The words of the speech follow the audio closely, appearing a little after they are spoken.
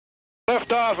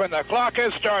Liftoff and the clock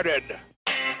has started.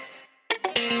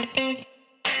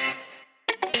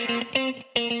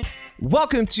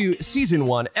 Welcome to Season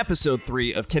 1, Episode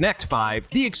 3 of Connect 5,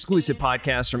 the exclusive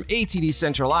podcast from ATD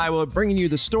Central Iowa, bringing you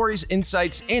the stories,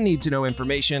 insights, and need-to-know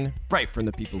information right from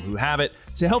the people who have it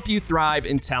to help you thrive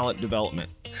in talent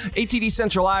development. ATD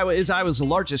Central Iowa is Iowa's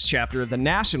largest chapter of the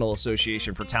National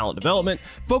Association for Talent Development,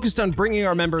 focused on bringing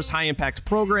our members high-impact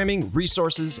programming,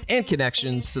 resources, and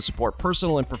connections to support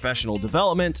personal and professional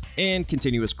development and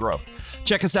continuous growth.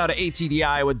 Check us out at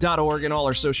atdiowa.org and all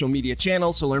our social media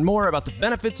channels to learn more about the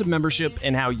benefits of membership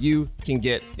and how you can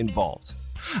get involved.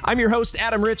 I'm your host,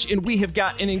 Adam Rich, and we have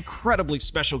got an incredibly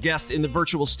special guest in the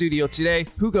virtual studio today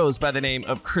who goes by the name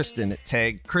of Kristin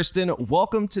Tague. Kristin,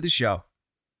 welcome to the show.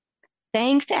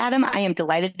 Thanks, Adam. I am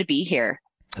delighted to be here.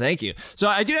 Thank you. So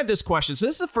I do have this question. So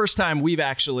this is the first time we've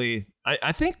actually,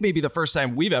 I think maybe the first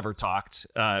time we've ever talked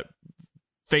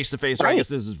face-to-face, or I guess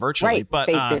this is virtually. Right, but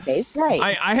face-to-face, right.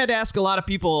 I had to ask a lot of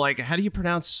people, like, how do you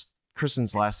pronounce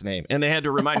Kristin's last name? And they had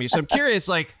to remind me. So I'm curious,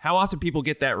 like, how often people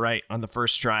get that right on the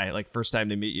first try, like first time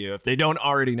they meet you, if they don't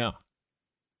already know?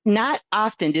 Not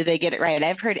often do they get it right.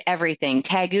 I've heard everything.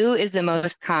 Tague is the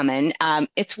most common.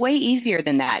 It's way easier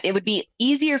than that. It would be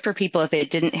easier for people if it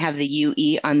didn't have the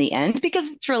UE on the end, because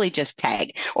it's really just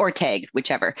tag or tag,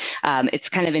 whichever. It's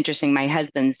kind of interesting. My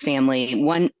husband's family,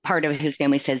 one part of his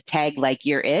family says tag like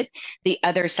you're it. The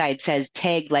other side says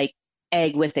tag like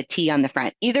egg with a T on the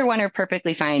front. Either one are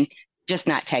perfectly fine, just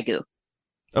not Tague.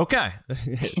 Okay.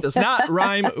 It does not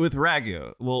rhyme with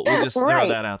ragu. We'll just throw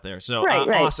that out there. So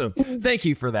awesome. Thank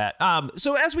you for that.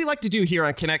 So as we like to do here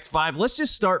on Connect 5, let's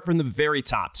just start from the very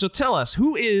top. So tell us,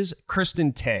 who is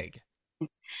Kristin Tague?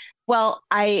 Well,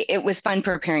 it was fun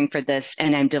preparing for this,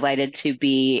 and I'm delighted to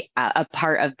be a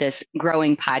part of this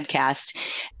growing podcast.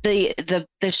 The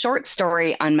short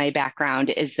story on my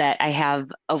background is that I have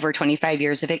over 25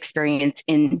 years of experience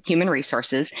in human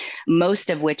resources, most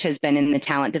of which has been in the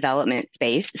talent development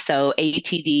space. So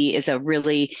ATD is a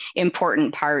really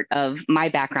important part of my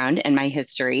background and my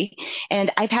history.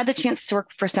 And I've had the chance to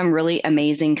work for some really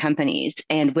amazing companies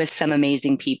and with some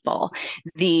amazing people.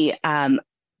 The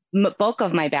bulk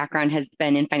of my background has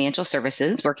been in financial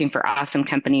services, working for awesome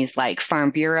companies like Farm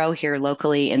Bureau here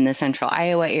locally in the central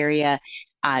Iowa area,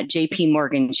 JP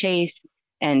Morgan Chase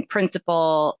and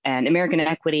Principal and American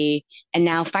Equity. And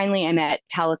now finally I'm at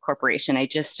Pella Corporation. I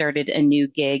just started a new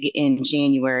gig in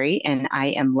January and I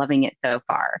am loving it so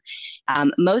far.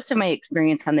 Most of my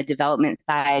experience on the development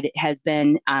side has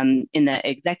been in the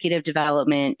executive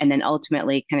development and then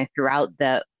ultimately kind of throughout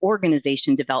the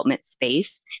organization development space,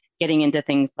 getting into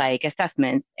things like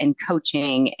assessments and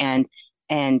coaching and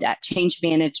change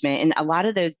management and a lot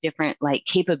of those different like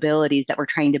capabilities that we're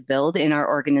trying to build in our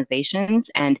organizations.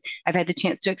 And I've had the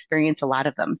chance to experience a lot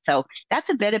of them. So that's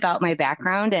a bit about my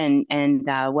background and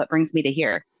what brings me to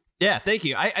here. Yeah, thank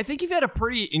you. I think you've had a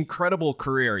pretty incredible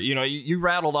career. You know, you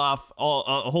rattled off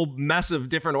a whole mess of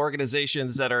different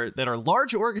organizations that are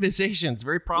large organizations,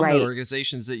 very prominent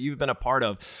organizations that you've been a part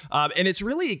of. And it's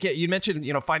really, you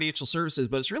mentioned, financial services,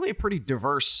 but it's really a pretty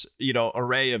diverse,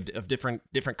 array of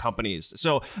different companies.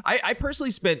 So I personally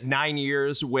spent 9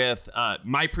 years with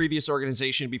my previous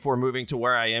organization before moving to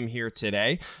where I am here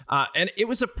today. And it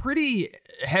was a pretty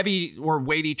heavy or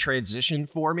weighty transition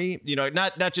for me.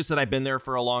 Not just that I've been there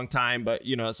for a long time, but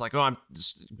it's like, I'm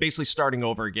basically starting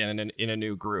over again in a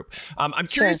new group. I'm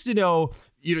curious to know,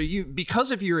 you because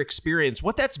of your experience,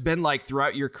 what that's been like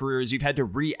throughout your career as you've had to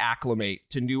reacclimate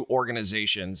to new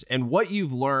organizations and what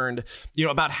you've learned,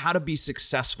 about how to be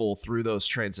successful through those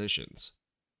transitions.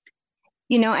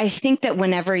 I think that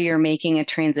whenever you're making a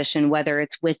transition, whether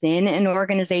it's within an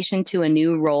organization to a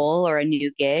new role or a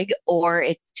new gig, or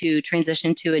it's to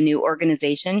transition to a new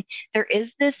organization, there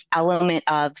is this element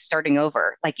of starting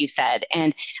over, like you said,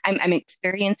 and I'm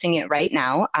experiencing it right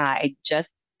now. I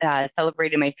just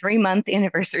celebrated my 3-month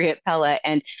anniversary at Pella,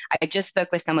 and I just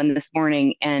spoke with someone this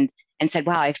morning and said,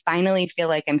 wow, I finally feel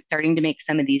like I'm starting to make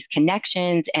some of these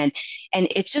connections. And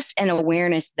it's just an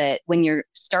awareness that when you're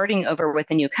starting over with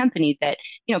a new company that,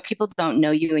 people don't know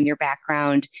you and your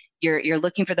background, you're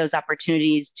looking for those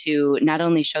opportunities to not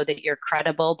only show that you're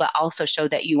credible, but also show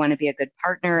that you want to be a good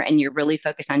partner and you're really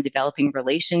focused on developing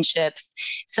relationships.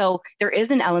 So there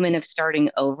is an element of starting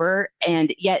over.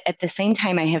 And yet at the same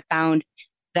time, I have found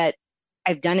that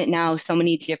I've done it now so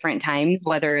many different times,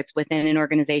 whether it's within an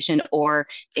organization or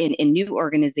in new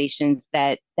organizations,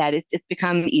 that it's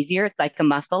become easier. It's like a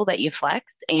muscle that you flex.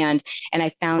 And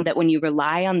I found that when you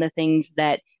rely on the things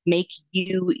that make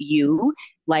you you.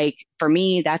 Like for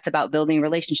me, that's about building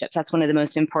relationships. That's one of the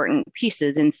most important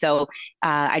pieces. And so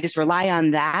I just rely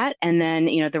on that. And then,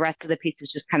 the rest of the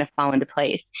pieces just kind of fall into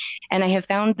place. And I have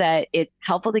found that it's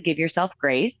helpful to give yourself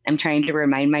grace. I'm trying to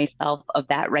remind myself of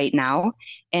that right now.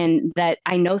 And that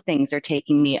I know things are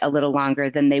taking me a little longer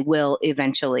than they will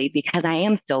eventually because I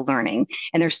am still learning.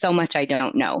 And there's so much I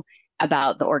don't know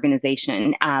about the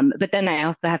organization. But then I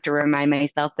also have to remind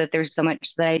myself that there's so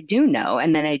much that I do know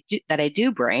and that I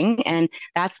do bring. And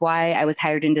that's why I was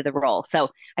hired into the role. So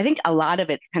I think a lot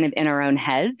of it's kind of in our own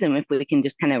heads. And if we can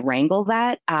just kind of wrangle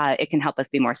that, it can help us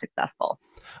be more successful.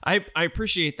 I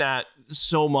appreciate that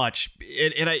so much.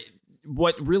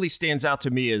 What really stands out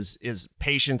to me is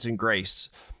patience and grace.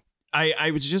 I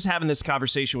was just having this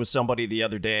conversation with somebody the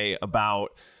other day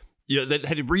about that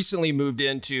had recently moved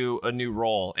into a new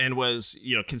role and was,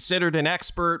 considered an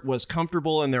expert, was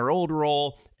comfortable in their old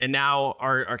role, and now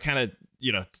are kind of,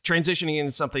 transitioning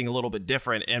into something a little bit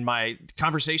different. And my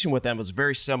conversation with them was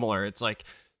very similar. It's like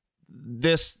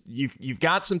you've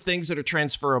got some things that are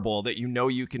transferable that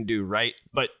you can do, right?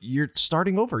 But you're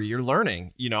starting over, you're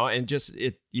learning,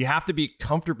 and you have to be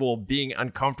comfortable being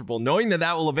uncomfortable, knowing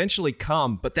that will eventually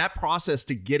come. But that process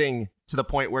to getting to the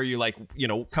point where you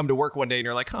come to work one day and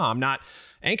you're like, I'm not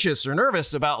anxious or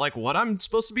nervous about like what I'm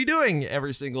supposed to be doing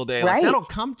every single day. Right. Like, that'll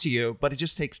come to you, but it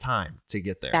just takes time to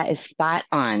get there. That is spot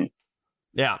on.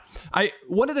 Yeah.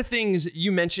 One of the things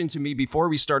you mentioned to me before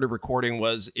we started recording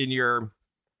was in your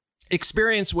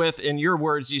experience with, in your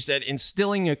words, you said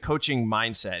instilling a coaching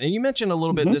mindset. And you mentioned a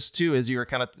little bit this too, as you were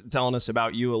kind of telling us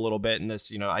about you a little bit in this,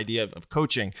 idea of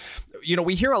coaching.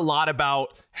 We hear a lot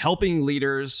about helping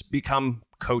leaders become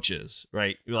coaches,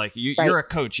 right? Like you're a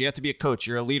coach, you have to be a coach,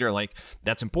 you're a leader, like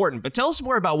that's important. But tell us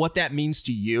more about what that means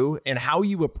to you and how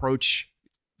you approach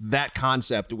that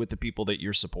concept with the people that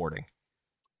you're supporting.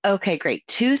 Okay, great.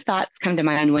 Two thoughts come to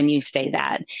mind when you say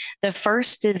that. The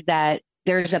first is that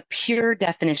there's a pure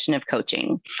definition of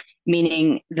coaching,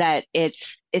 meaning that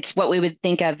it's what we would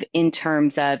think of in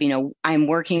terms of, I'm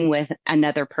working with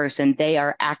another person. They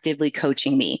are actively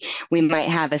coaching me. We might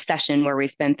have a session where we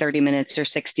spend 30 minutes or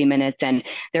 60 minutes, and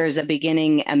there's a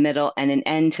beginning, a middle, and an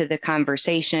end to the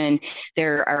conversation.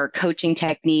 There are coaching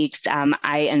techniques.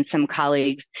 I and some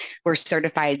colleagues were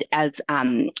certified as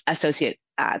associate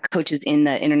coaches in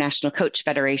the International Coach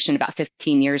Federation about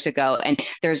 15 years ago. And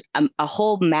there's a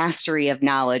whole mastery of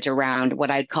knowledge around what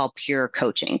I'd call pure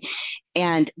coaching.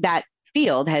 And that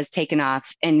field has taken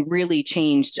off and really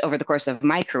changed over the course of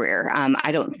my career.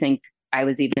 I don't think I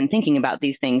was even thinking about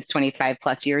these things 25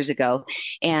 plus years ago,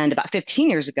 and about 15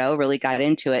 years ago, really got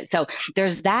into it. So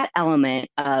there's that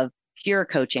element of pure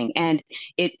coaching. And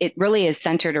it really is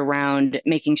centered around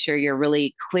making sure you're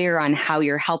really clear on how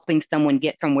you're helping someone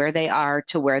get from where they are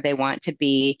to where they want to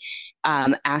be,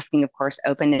 asking, of course,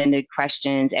 open-ended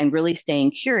questions and really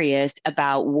staying curious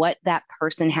about what that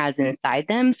person has inside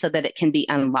them so that it can be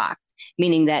unlocked.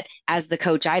 Meaning that as the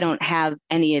coach, I don't have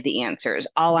any of the answers.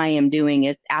 All I am doing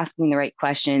is asking the right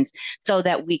questions so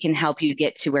that we can help you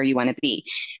get to where you want to be.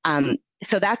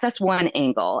 So that's one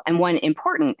angle and one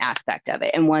important aspect of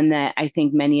it, and one that I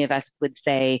think many of us would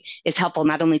say is helpful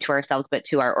not only to ourselves, but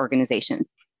to our organizations.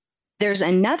 There's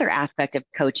another aspect of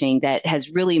coaching that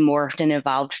has really morphed and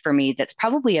evolved for me that's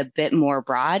probably a bit more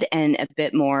broad and a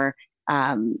bit more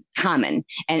common.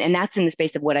 And that's in the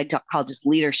space of what I call just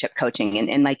leadership coaching.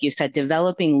 And like you said,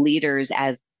 developing leaders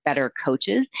as better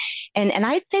coaches. And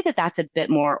I'd say that that's a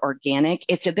bit more organic.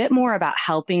 It's a bit more about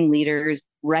helping leaders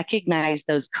recognize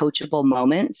those coachable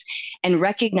moments and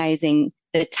recognizing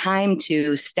the time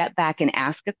to step back and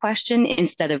ask a question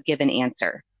instead of give an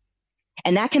answer.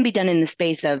 And that can be done in the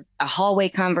space of a hallway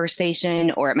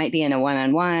conversation, or it might be in a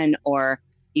one-on-one, or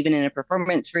even in a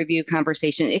performance review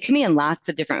conversation. It can be in lots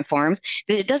of different forms.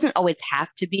 But it doesn't always have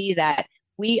to be that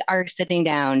we are sitting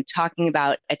down talking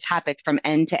about a topic from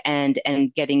end to end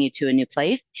and getting you to a new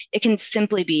place. It can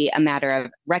simply be a matter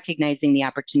of recognizing the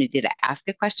opportunity to ask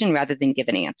a question rather than give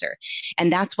an answer.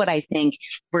 And that's what I think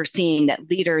we're seeing, that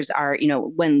leaders are,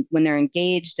 when they're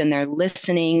engaged and they're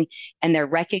listening and they're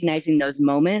recognizing those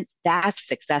moments, that's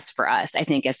success for us, I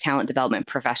think, as talent development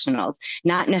professionals,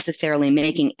 not necessarily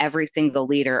making every single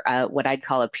leader what I'd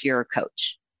call a pure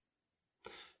coach.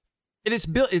 And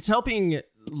it's helping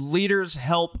leaders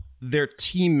help their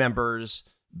team members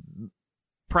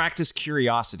practice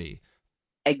curiosity.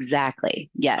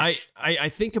 Exactly. Yes. I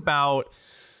think about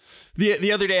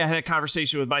the other day I had a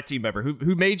conversation with my team member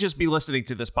who may just be listening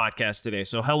to this podcast today.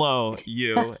 So hello,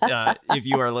 you, if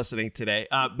you are listening today.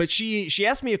 But she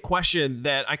asked me a question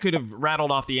that I could have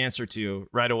rattled off the answer to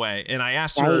right away. And I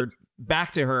asked her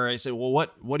back to her, I said, well,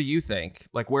 what do you think?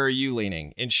 Like, where are you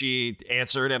leaning? And she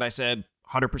answered, and I said,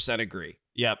 100% agree.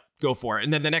 Yep, go for it.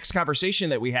 And then the next conversation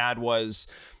that we had was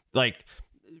like,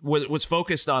 was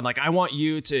focused on like, I want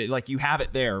you to, like, you have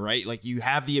it there, right? Like, you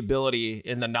have the ability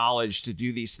and the knowledge to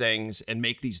do these things and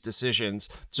make these decisions.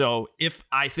 So if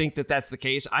I think that that's the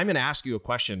case, I'm going to ask you a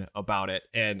question about it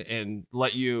and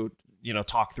let you,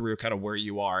 talk through kind of where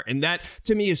you are. And that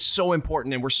to me is so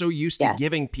important. And we're so used to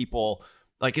giving people,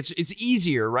 like, it's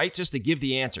easier, right? Just to give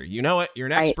the answer. You know it. You're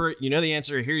an expert. You know the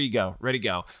answer. Here you go. Ready to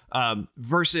go.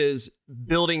 Versus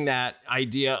building that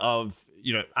idea of,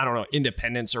 I don't know,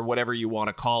 independence or whatever you want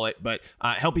to call it, but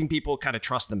helping people kind of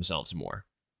trust themselves more.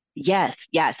 Yes,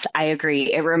 I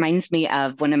agree. It reminds me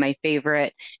of one of my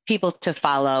favorite people to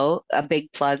follow, a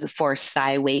big plug for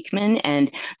Cy Wakeman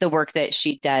and the work that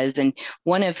she does. And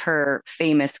one of her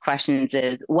famous questions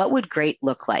is, what would great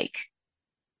look like?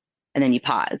 And then you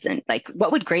pause and like,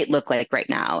 what would great look like right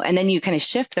now? And then you kind of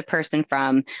shift the person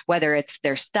from whether it's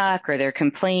they're stuck or they're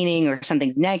complaining or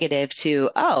something's negative to,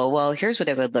 oh, well, here's what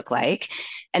it would look like.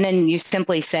 And then you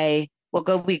simply say, well,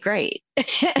 go be great.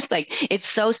 It's like, it's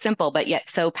so simple, but yet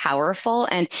so powerful.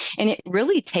 And it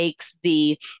really takes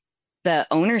the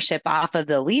ownership off of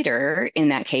the leader in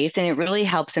that case. And it really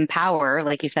helps empower,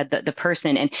 like you said, the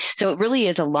person. And so it really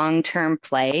is a long-term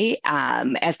play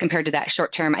as compared to that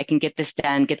short-term, I can get this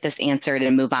done, get this answered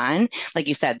and move on, like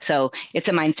you said. So it's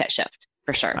a mindset shift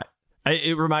for sure.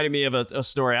 It reminded me of a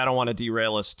story. I don't want to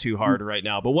derail us too hard right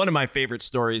now, but one of my favorite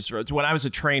stories was when I was a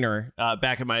trainer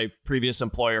back at my previous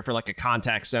employer for like a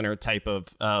contact center type of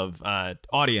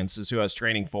audience is who I was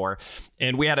training for.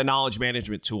 And we had a knowledge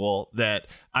management tool that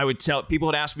I would tell people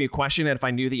would ask me a question. And if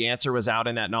I knew the answer was out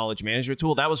in that knowledge management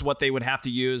tool, that was what they would have to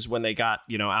use when they got,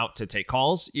 out to take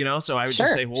calls, So I would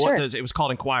just say, well, it was called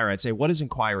Inquire. I'd say, what does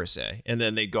Inquire say? And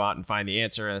then they'd go out and find the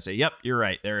answer. And I'd say, yep, you're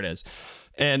right. There it is.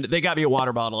 And they got me a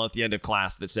water bottle at the end of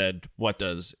class that said, what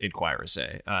does Inquirer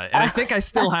say? And I think I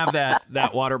still have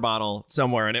that water bottle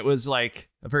somewhere. And it was like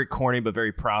a very corny but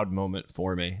very proud moment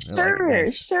for me.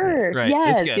 Sure. Right.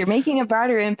 Yes, you're making a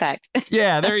broader impact.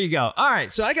 Yeah, there you go. All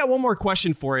right. So I got one more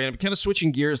question for you. I'm kind of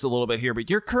switching gears a little bit here,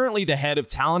 but you're currently the head of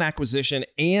talent acquisition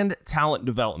and talent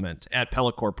development at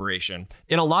Pella Corporation.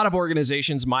 In a lot of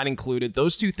organizations, mine included,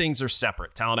 those two things are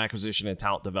separate, talent acquisition and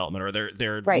talent development, or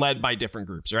they're led by different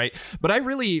groups, right? But I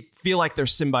really feel like they're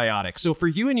symbiotic. So for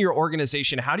you and your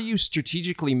organization, how do you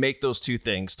strategically make those two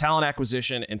things, talent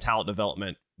acquisition and talent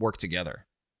development, work together?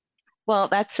 Well,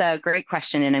 that's a great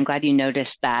question, and I'm glad you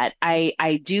noticed that.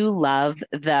 I do love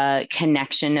the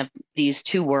connection of these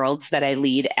two worlds that I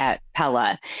lead at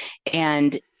Pella,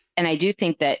 and I do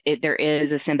think that there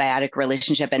is a symbiotic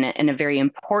relationship and a very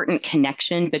important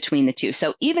connection between the two.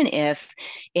 So even if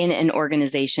in an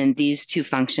organization these two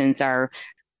functions are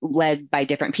led by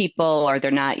different people or they're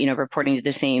not, reporting to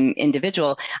the same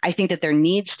individual, I think that there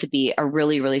needs to be a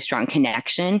really, really strong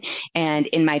connection. And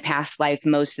in my past life,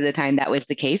 most of the time that was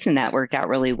the case, and that worked out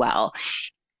really well.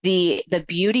 The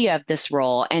beauty of this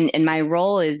role, and my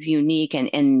role is unique and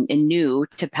new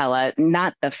to Pella,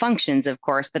 not the functions, of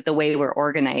course, but the way we're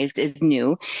organized is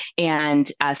new.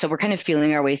 And so we're kind of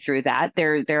feeling our way through that.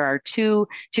 There are two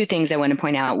things I want to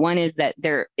point out. One is that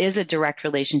there is a direct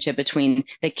relationship between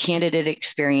the candidate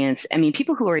experience. I mean,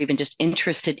 people who are even just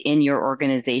interested in your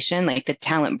organization, like the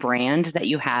talent brand that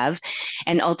you have,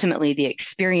 and ultimately the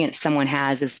experience someone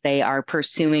has as they are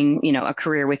pursuing, a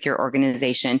career with your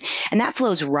organization. And that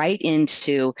flows right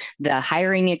into the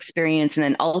hiring experience and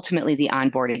then ultimately the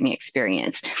onboarding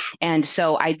experience. And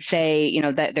so I'd say,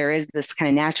 that there is this kind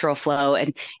of natural flow.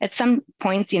 And at some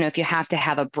points, if you have to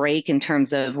have a break in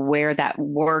terms of where that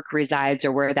work resides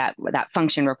or where that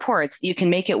function reports, you can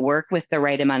make it work with the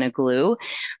right amount of glue.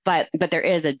 But there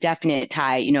is a definite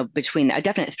tie, between a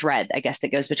definite thread, I guess,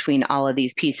 that goes between all of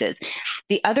these pieces.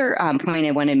 The other point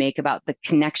I want to make about the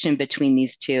connection between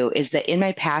these two is that in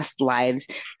my past lives,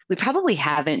 we probably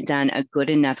haven't done a good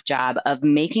enough job of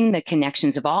making the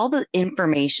connections of all the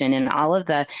information and all of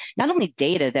the, not only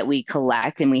data that we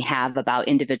collect and we have about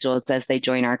individuals as they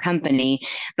join our company,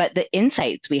 but the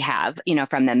insights we have,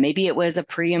 from them. Maybe it was a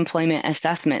pre-employment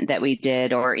assessment that we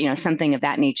did or, something of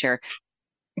that nature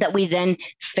that we then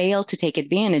fail to take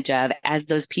advantage of as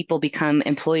those people become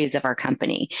employees of our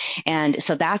company. And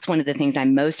so that's one of the things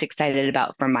I'm most excited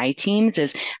about for my teams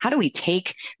is how do we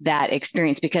take that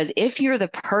experience? Because if you're the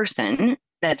person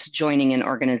that's joining an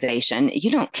organization.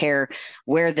 You don't care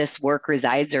where this work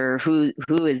resides or who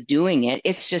is doing it.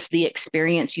 It's just the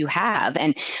experience you have.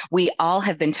 And we all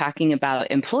have been talking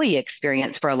about employee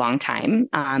experience for a long time.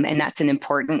 And that's an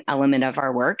important element of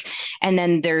our work. And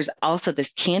then there's also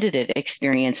this candidate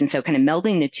experience. And so kind of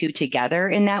melding the two together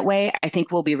in that way, I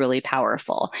think will be really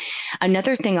powerful.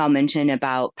 Another thing I'll mention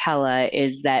about Pella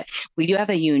is that we do have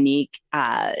a unique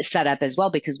setup as well,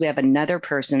 because we have another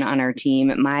person on our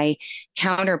team, my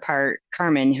counterpart,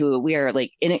 Carmen, who we are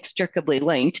like inextricably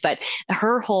linked, but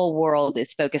her whole world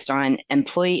is focused on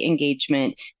employee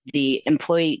engagement, the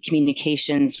employee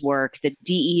communications work, the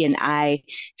DE&I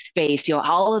space,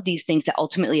 all of these things that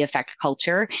ultimately affect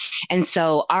culture. And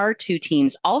so our two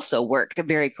teams also work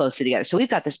very closely together. So we've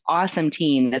got this awesome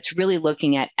team that's really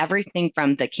looking at everything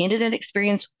from the candidate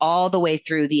experience all the way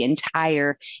through the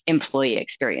entire employee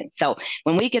experience. So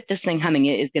when we get this thing humming,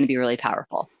 it is going to be really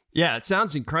powerful. Yeah, it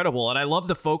sounds incredible. And I love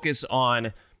the focus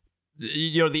on,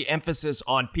 the emphasis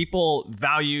on people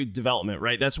value development,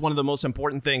 right? That's one of the most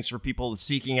important things for people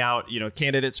seeking out,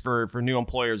 candidates for new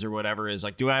employers or whatever is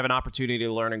like, do I have an opportunity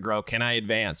to learn and grow? Can I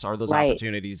advance? Are those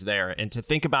opportunities there? And to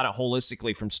think about it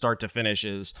holistically from start to finish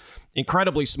is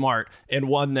incredibly smart, and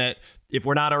one that if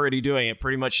we're not already doing it,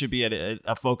 pretty much should be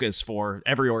a focus for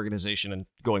every organization and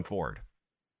going forward.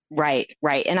 Right.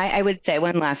 And I would say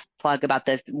one last plug about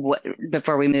this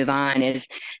before we move on is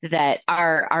that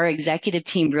our executive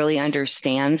team really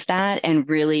understands that and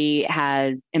really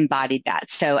has embodied that.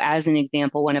 So as an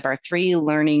example, one of our three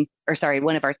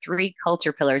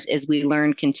culture pillars is we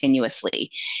learn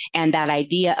continuously. And that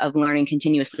idea of learning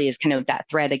continuously is kind of that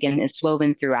thread, again, it's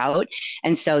woven throughout.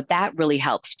 And so that really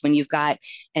helps when you've got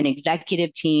an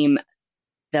executive team,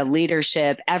 the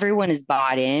leadership, everyone is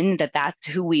bought in that that's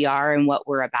who we are and what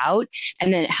we're about.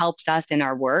 And then it helps us in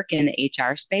our work in the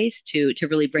HR space to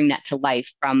really bring that to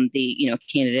life from the,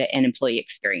 candidate and employee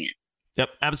experience.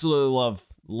 Yep. Absolutely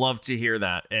love to hear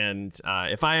that. And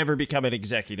if I ever become an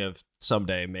executive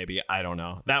someday, maybe, I don't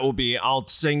know, I'll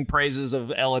sing praises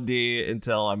of L&D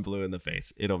until I'm blue in the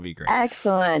face. It'll be great.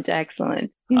 Excellent.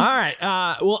 All right.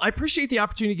 Well, I appreciate the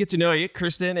opportunity to get to know you,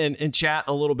 Kristin, and chat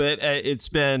a little bit. It's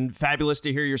been fabulous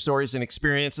to hear your stories and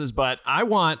experiences, but I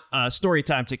want story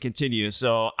time to continue.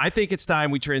 So I think it's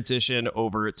time we transition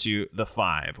over to the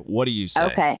 5. What do you say?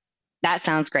 Okay. That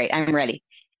sounds great. I'm ready.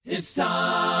 It's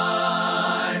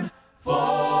time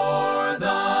for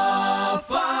the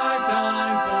 5.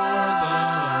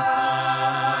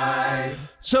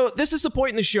 So this is the point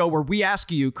in the show where we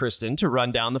ask you, Kristin, to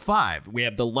run down the 5. We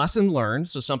have the lesson learned,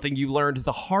 so something you learned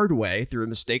the hard way through a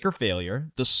mistake or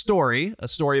failure. The story, a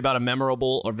story about a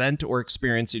memorable event or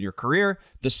experience in your career.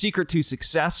 The secret to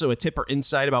success, so a tip or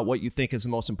insight about what you think is the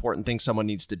most important thing someone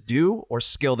needs to do or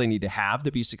skill they need to have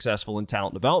to be successful in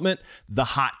talent development. The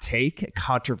hot take,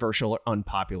 controversial or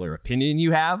unpopular opinion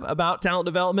you have about talent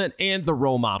development. And the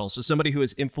role model, so somebody who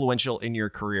is influential in your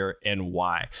career and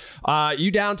why. You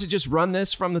down to just run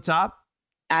this from the top?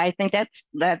 I think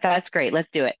that's great. Let's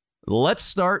do it. Let's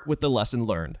start with the lesson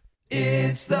learned.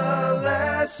 It's the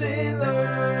lesson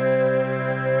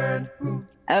learned.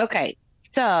 Okay,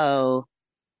 so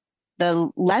the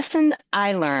lesson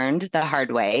I learned the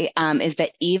hard way is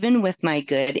that even with my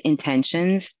good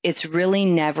intentions, it's really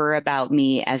never about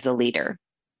me as a leader.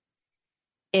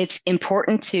 It's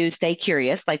important to stay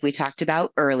curious, like we talked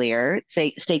about earlier,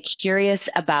 stay curious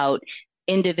about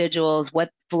individuals,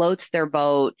 what floats their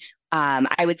boat.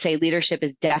 I would say leadership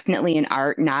is definitely an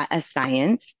art, not a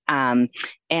science.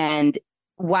 And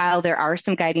while there are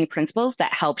some guiding principles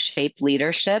that help shape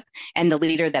leadership and the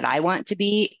leader that I want to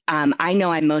be, I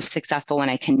know I'm most successful when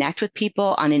I connect with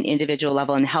people on an individual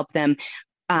level and help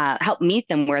meet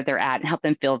them where they're at and help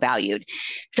them feel valued.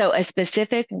 So a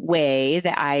specific way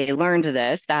that I learned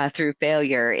this through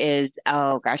failure is,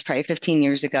 probably 15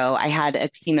 years ago, I had a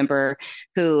team member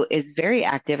who is very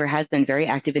active or has been very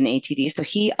active in ATD. So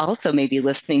he also may be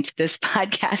listening to this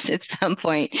podcast at some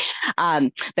point.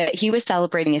 But he was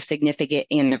celebrating a significant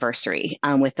anniversary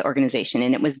with the organization.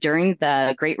 And it was during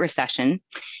the Great Recession.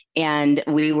 And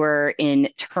we were in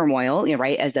turmoil,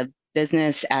 right, as a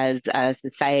business, as a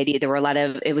society.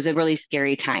 It was a really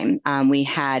scary time. We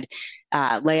had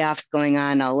layoffs going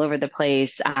on all over the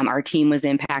place. Our team was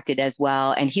impacted as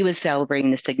well. And he was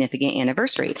celebrating the significant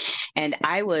anniversary. And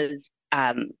I was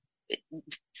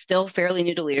still fairly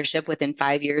new to leadership, within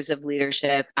 5 years of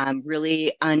leadership,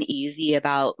 really uneasy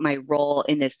about my role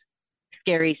in this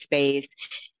scary space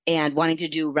and wanting to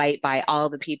do right by all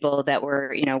the people that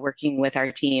were, working with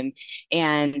our team.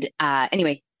 And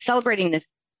anyway, celebrating this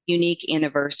unique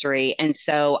anniversary. And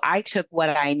so I took what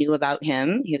I knew about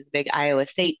him. He was a big Iowa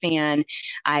State fan.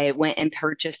 I went and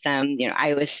purchased some,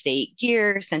 Iowa State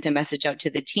gear, sent a message out to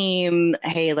the team.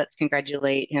 Hey, let's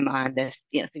congratulate him on this,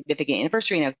 significant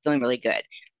anniversary. And I was feeling really good.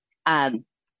 And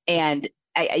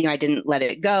I didn't let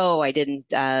it go. I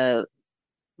didn't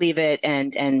leave it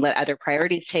and let other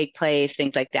priorities take place,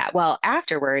 things like that. Well,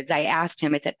 afterwards, I asked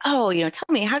him, I said, tell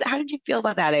me, how did you feel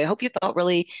about that? I hope you felt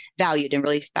really valued and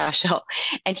really special.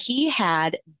 And he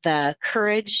had the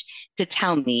courage to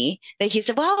tell me that he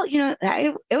said, well,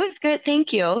 it was good.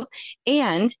 Thank you.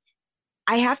 And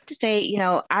I have to say,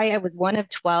 I was one of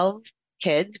 12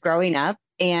 kids growing up.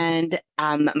 And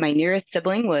my nearest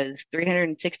sibling was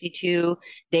 362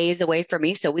 days away from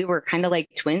me. So we were kind of like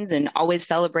twins and always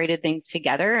celebrated things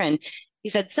together. And he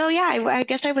said, so yeah, I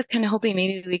guess I was kind of hoping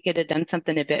maybe we could have done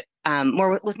something a bit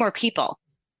more with more people.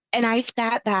 And I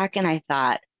sat back and I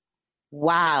thought,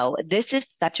 wow, this is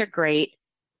such a great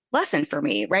lesson for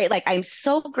me, right? Like, I'm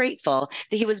so grateful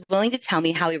that he was willing to tell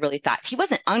me how he really thought. He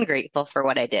wasn't ungrateful for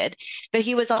what I did, but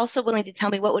he was also willing to tell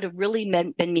me what would have really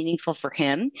been meaningful for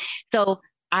him. So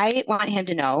I want him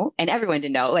to know, and everyone to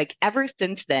know, like, ever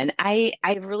since then, I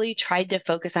really tried to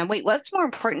focus on, wait, what's more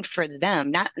important for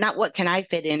them? Not what can I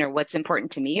fit in or what's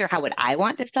important to me or how would I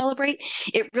want to celebrate?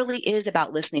 It really is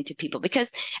about listening to people, because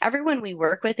everyone we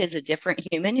work with is a different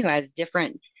human who has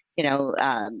different,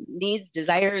 needs,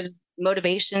 desires,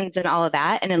 motivations, and all of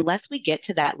that. And unless we get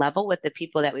to that level with the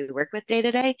people that we work with day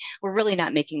to day, we're really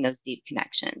not making those deep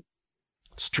connections.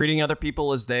 It's treating other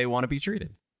people as they want to be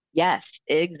treated. Yes,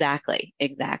 exactly.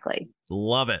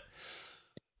 Love it.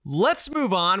 Let's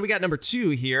move on. We got number 2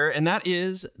 here, and that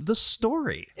is the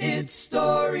story. It's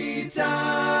story time.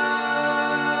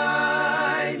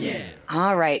 Yeah.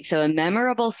 All right. So a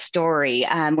memorable story.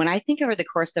 When I think over the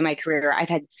course of my career, I've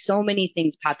had so many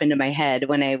things pop into my head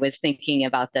when I was thinking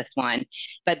about this one.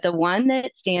 But the one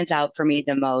that stands out for me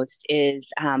the most is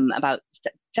about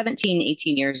 17,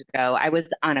 18 years ago, I was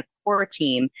on a core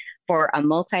team for a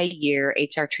multi-year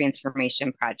HR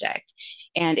transformation project.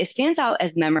 And it stands out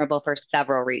as memorable for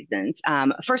several reasons.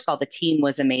 First of all, the team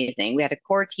was amazing. We had a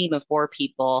core team of 4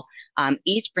 people,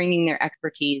 each bringing their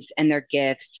expertise and their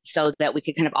gifts so that we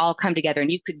could kind of all come together,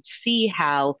 and you could see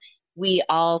how we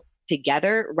all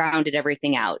together rounded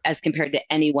everything out as compared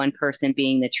to any one person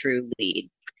being the true lead.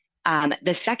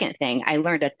 The second thing, I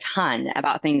learned a ton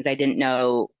about things I didn't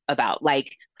know about,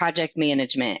 like project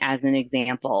management as an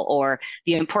example, or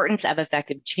the importance of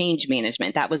effective change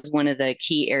management. That was one of the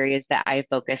key areas that I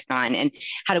focused on. And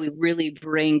how do we really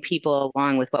bring people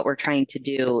along with what we're trying to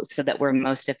do so that we're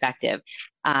most effective?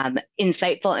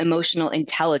 Insightful emotional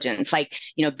intelligence, like,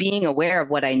 being aware of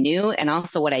what I knew and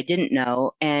also what I didn't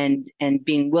know, and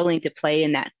being willing to play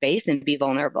in that space and be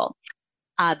vulnerable.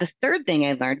 The third thing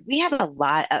I learned,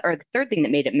 the third thing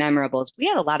that made it memorable is we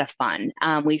had a lot of fun.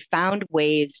 We found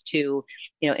ways to,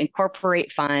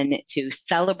 incorporate fun, to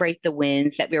celebrate the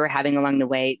wins that we were having along the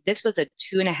way. This was a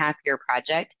 2.5-year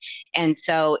project. And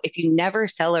so if you never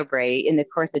celebrate in the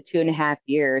course of 2.5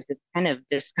 years, it's kind of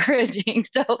discouraging.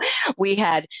 So we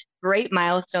had great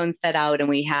milestones set out, and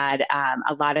we had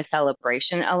a lot of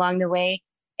celebration along the way.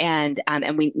 And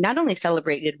we not only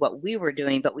celebrated what we were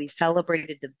doing, but we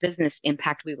celebrated the business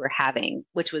impact we were having,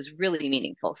 which was really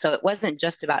meaningful. So it wasn't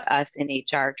just about us in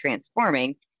HR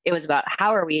transforming. It was about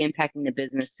how are we impacting the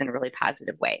business in a really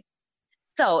positive way.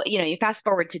 So, you fast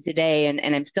forward to today,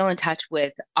 and I'm still in touch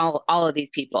with all of these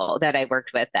people that I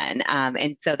worked with then.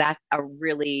 And so that's a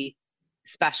really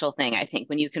special thing, I think,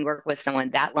 when you can work with someone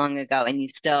that long ago and you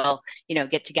still,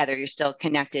 get together, you're still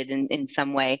connected in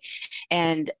some way.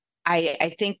 And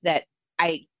I think that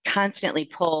I constantly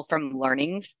pull from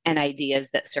learnings and ideas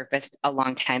that surfaced a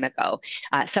long time ago.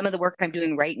 Some of the work I'm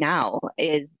doing right now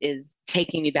is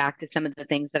taking me back to some of the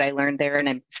things that I learned there, and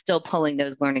I'm still pulling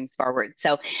those learnings forward.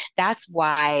 So that's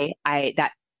why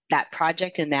that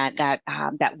project and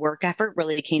that work effort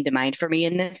really came to mind for me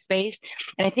in this space.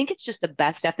 And I think it's just the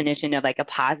best definition of like a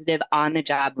positive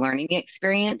on-the-job learning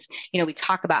experience. We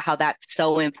talk about how that's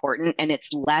so important, and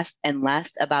it's less and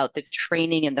less about the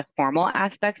training and the formal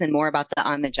aspects and more about the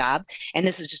on-the-job. And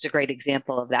this is just a great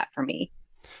example of that for me.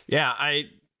 Yeah,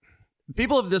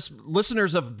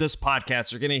 listeners of this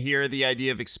podcast are going to hear the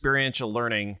idea of experiential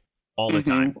learning all the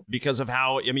time because of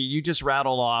how, you just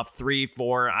rattled off 3,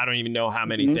 4, I don't even know how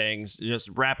many things, just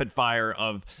rapid fire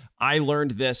of, I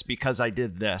learned this because I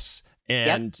did this.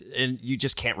 And you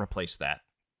just can't replace that.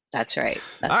 That's right.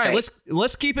 All right.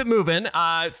 Let's keep it moving.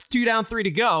 2 down, 3 to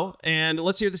go. And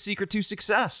let's hear the secret to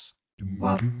success.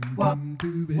 It's the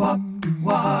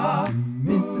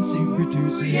secret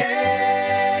to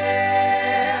success.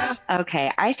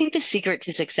 Okay, I think the secret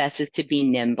to success is to be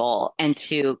nimble and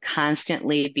to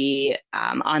constantly be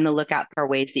on the lookout for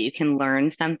ways that you can learn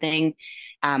something.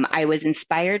 I was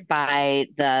inspired by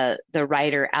the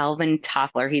writer Alvin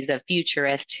Toffler. He's a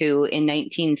futurist who in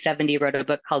 1970 wrote a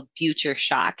book called Future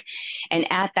Shock. And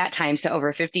at that time, so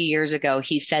over 50 years ago,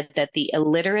 he said that the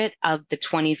illiterate of the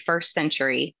 21st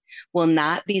century will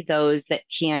not be those that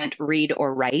can't read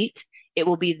or write. It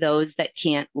will be those that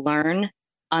can't learn,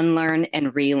 unlearn,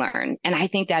 and relearn. And I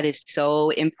think that is so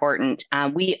important.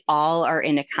 We all are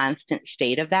in a constant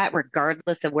state of that,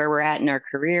 regardless of where we're at in our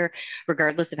career,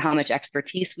 regardless of how much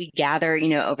expertise we gather,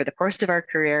 over the course of our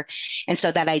career. And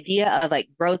so that idea of like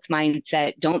growth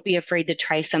mindset, don't be afraid to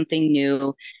try something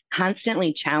new,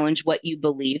 constantly challenge what you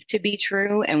believe to be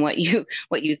true and what you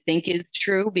think is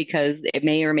true, because it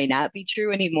may or may not be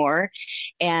true anymore.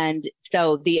 And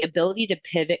so the ability to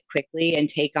pivot quickly and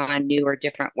take on new or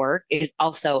different work is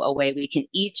also a way we can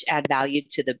each add value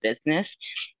to the business.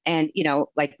 And,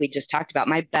 like we just talked about,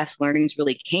 my best learnings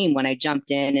really came when I jumped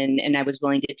in and I was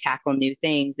willing to tackle new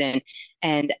things.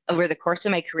 And over the course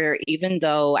of my career, even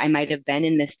though I might have been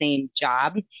in the same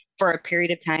job for a period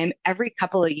of time, every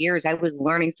couple of years, I was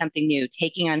learning something new,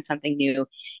 taking on something new.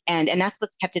 And that's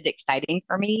what's kept it exciting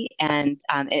for me. And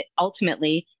it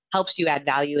ultimately helps you add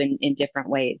value in different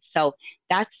ways. So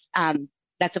that's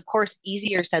of course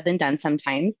easier said than done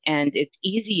sometimes. And it's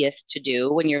easiest to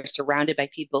do when you're surrounded by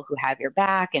people who have your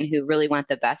back and who really want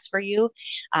the best for you.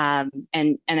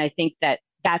 And I think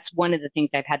that's one of the things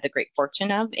I've had the great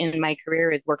fortune of in my career,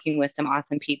 is working with some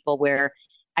awesome people where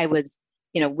I was,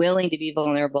 willing to be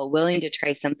vulnerable, willing to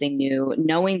try something new,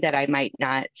 knowing that I might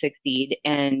not succeed.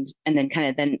 And then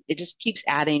then it just keeps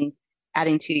adding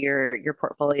to your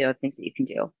portfolio of things that you can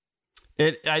do.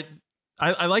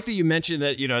 I like that you mentioned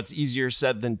that, it's easier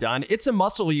said than done. It's a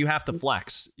muscle you have to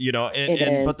flex,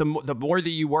 but the more that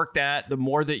you work that, the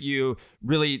more that you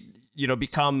really,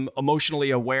 become emotionally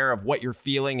aware of what you're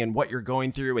feeling and what you're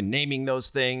going through, and naming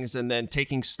those things, and then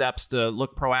taking steps to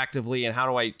look proactively and how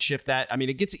do I shift that? I mean,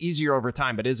 it gets easier over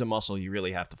time, but it is a muscle you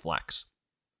really have to flex.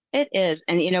 It is.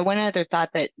 And, one other thought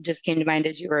that just came to mind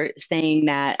as you were saying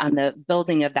that on the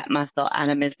building of that muscle,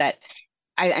 Adam, is that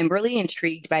I'm really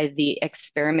intrigued by the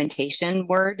experimentation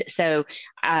word. So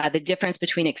the difference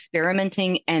between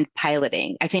experimenting and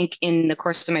piloting. I think in the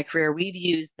course of my career, we've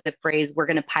used the phrase, we're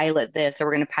going to pilot this or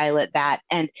we're going to pilot that.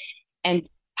 And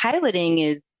piloting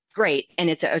is great. And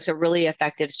it's a really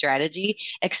effective strategy.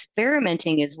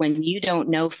 Experimenting is when you don't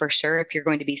know for sure if you're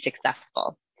going to be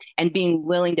successful, and being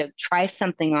willing to try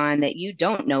something on that you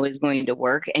don't know is going to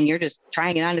work, and you're just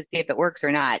trying it on to see if it works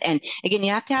or not. And again,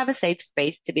 you have to have a safe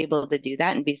space to be able to do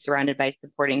that and be surrounded by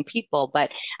supporting people.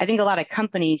 But I think a lot of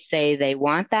companies say they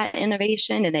want that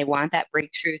innovation and they want that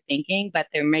breakthrough thinking, but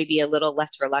they're maybe a little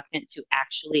less reluctant to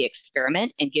actually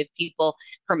experiment and give people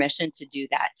permission to do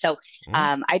that. So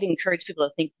I'd encourage people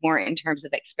to think more in terms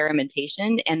of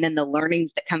experimentation, and then the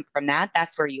learnings that come from that,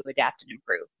 that's where you adapt and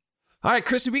improve. All right,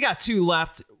 Kristin, we got 2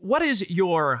 left. What is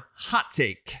your hot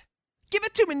take? Give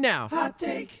it to me now. Hot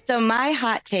take. So my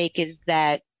hot take is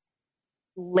that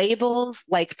labels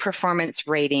like performance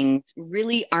ratings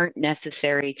really aren't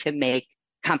necessary to make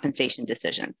compensation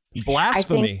decisions.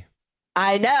 Blasphemy.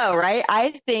 I know, right?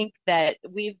 I think that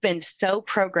we've been so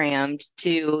programmed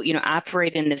to,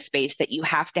 operate in this space that you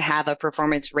have to have a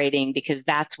performance rating because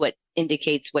that's what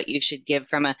indicates what you should give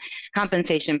from a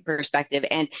compensation perspective.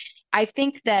 And I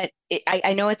think that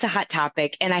I know it's a hot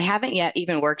topic, and I haven't yet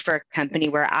even worked for a company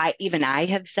where I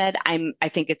have said I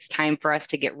think it's time for us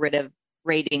to get rid of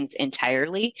ratings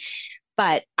entirely.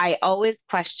 But I always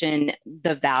question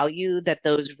the value that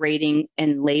those rating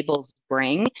and labels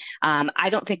bring. I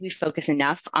don't think we focus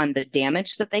enough on the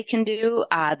damage that they can do.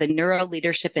 The Neuro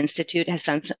Leadership Institute has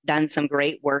done some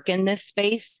great work in this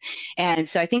space. And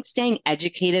so I think staying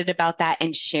educated about that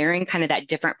and sharing kind of that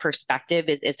different perspective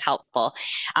is helpful.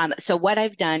 So what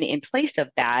I've done in place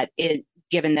of that is,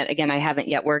 given that, again, I haven't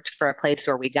yet worked for a place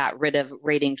where we got rid of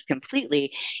ratings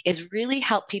completely, is really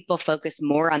help people focus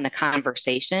more on the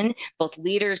conversation, both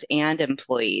leaders and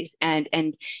employees, and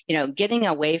getting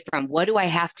away from what do I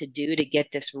have to do to get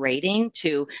this rating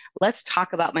to let's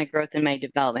talk about my growth and my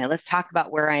development. Let's talk about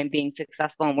where I'm being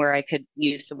successful and where I could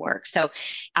use some work. So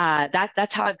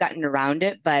that's how I've gotten around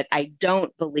it. But I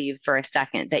don't believe for a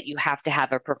second that you have to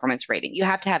have a performance rating. You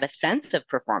have to have a sense of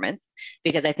performance,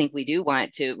 because I think we do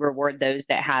want to reward those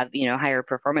that have, higher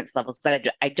performance levels, but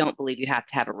I don't believe you have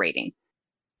to have a rating.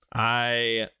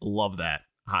 I love that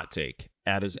hot take.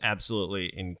 That is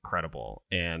absolutely incredible.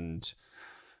 And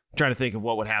I'm trying to think of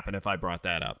what would happen if I brought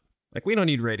that up. Like, we don't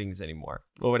need ratings anymore.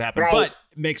 What would happen? Right. But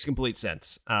it makes complete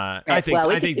sense. Right. I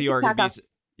think the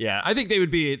Yeah, I think they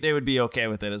would be okay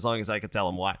with it as long as I could tell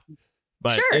them why.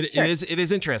 But Sure. it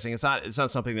is interesting. It's not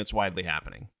something that's widely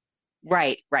happening.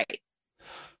 Right.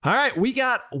 All right, we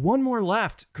got one more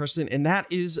left, Kristin, and that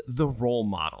is the role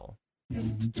model.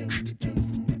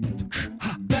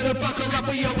 Better buckle up,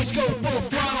 we always go full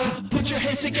throttle. Put your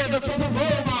hands together for the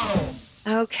role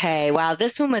model. Okay. Wow.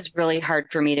 This one was really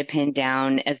hard for me to pin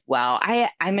down as well.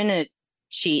 I'm going to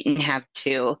cheat and have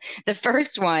two. The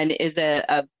first one is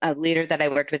a leader that I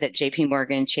worked with at JP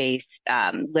Morgan Chase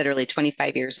literally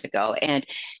 25 years ago. And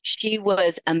she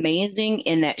was amazing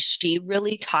in that she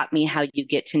really taught me how you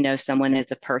get to know someone as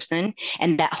a person.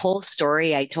 And that whole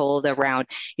story I told around,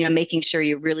 making sure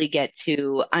you really get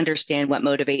to understand what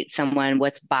motivates someone,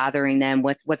 what's bothering them,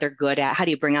 what they're good at, how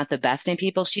do you bring out the best in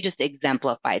people? She just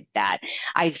exemplified that.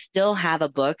 I still have a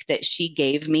book that she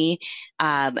gave me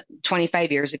 25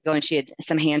 years ago, and she had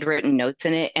some handwritten notes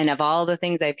in it. And of all the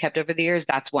things I've kept over the years,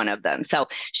 that's one of them. So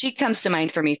she comes to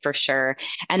mind for me for sure.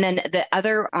 And then the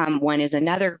other one is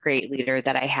another great leader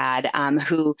that I had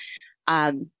who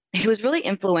was really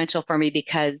influential for me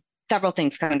because several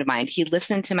things come to mind. He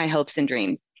listened to my hopes and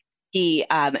dreams. He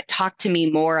talked to me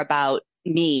more about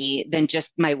me than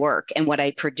just my work and what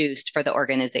I produced for the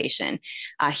organization.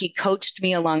 He coached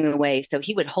me along the way. So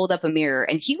he would hold up a mirror,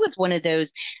 and he was one of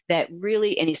those that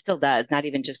really, and he still does, not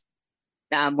even just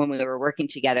when we were working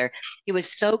together, he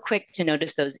was so quick to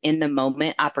notice those in the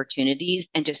moment opportunities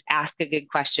and just ask a good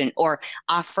question or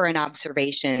offer an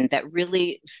observation that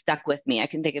really stuck with me. I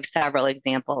can think of several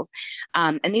examples.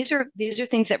 And these are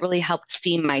things that really helped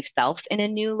see myself in a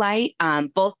new light,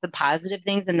 both the positive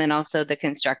things and then also the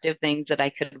constructive things that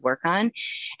I could work on.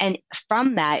 And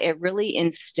from that, it really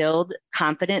instilled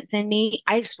confidence in me.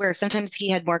 I swear, sometimes he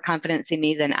had more confidence in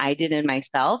me than I did in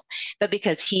myself, but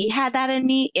because he had that in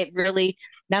me, it really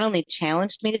not only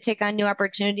challenged me to take on new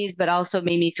opportunities, but also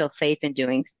made me feel safe in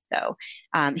doing so.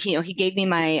 He gave me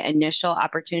my initial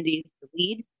opportunities to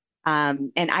lead.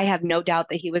 And I have no doubt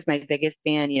that he was my biggest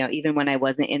fan, even when I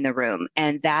wasn't in the room.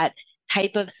 And that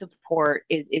type of support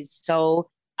is so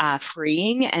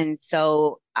freeing and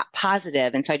so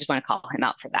positive. And so I just want to call him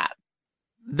out for that.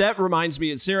 That reminds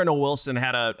me, Sarah Noel Wilson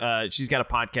had she's got a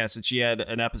podcast, and she had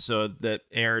an episode that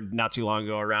aired not too long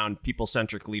ago around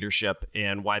people-centric leadership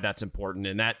and why that's important.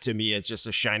 And that, to me, is just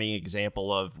a shining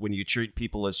example of when you treat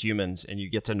people as humans and you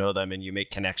get to know them and you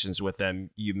make connections with them,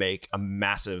 you make a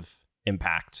massive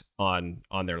impact on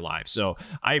their lives. So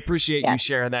I appreciate you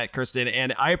sharing that, Kristin,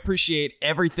 and I appreciate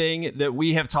everything that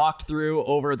we have talked through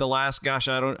over the last,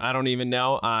 I don't even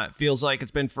know. It feels like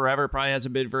it's been forever. It probably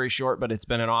hasn't been very short, but it's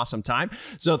been an awesome time.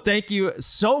 So thank you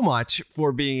so much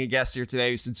for being a guest here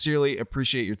today. We sincerely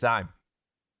appreciate your time.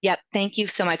 Yep. Thank you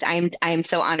so much. I am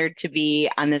so honored to be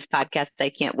on this podcast.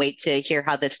 I can't wait to hear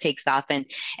how this takes off, and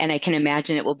I can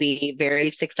imagine it will be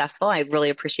very successful. I really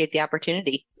appreciate the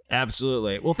opportunity.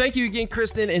 Absolutely. Well, thank you again,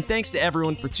 Kristin, and thanks to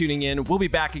everyone for tuning in. We'll be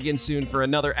back again soon for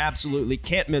another absolutely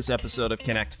can't miss episode of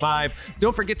Connect 5.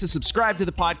 Don't forget to subscribe to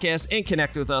the podcast and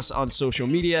connect with us on social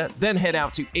media. Then head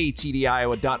out to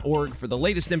atdiowa.org for the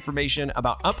latest information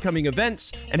about upcoming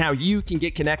events and how you can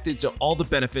get connected to all the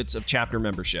benefits of chapter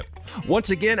membership. Once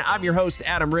again, I'm your host,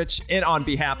 Adam Rich, and on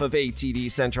behalf of ATD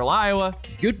Central Iowa,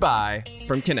 goodbye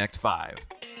from Connect 5.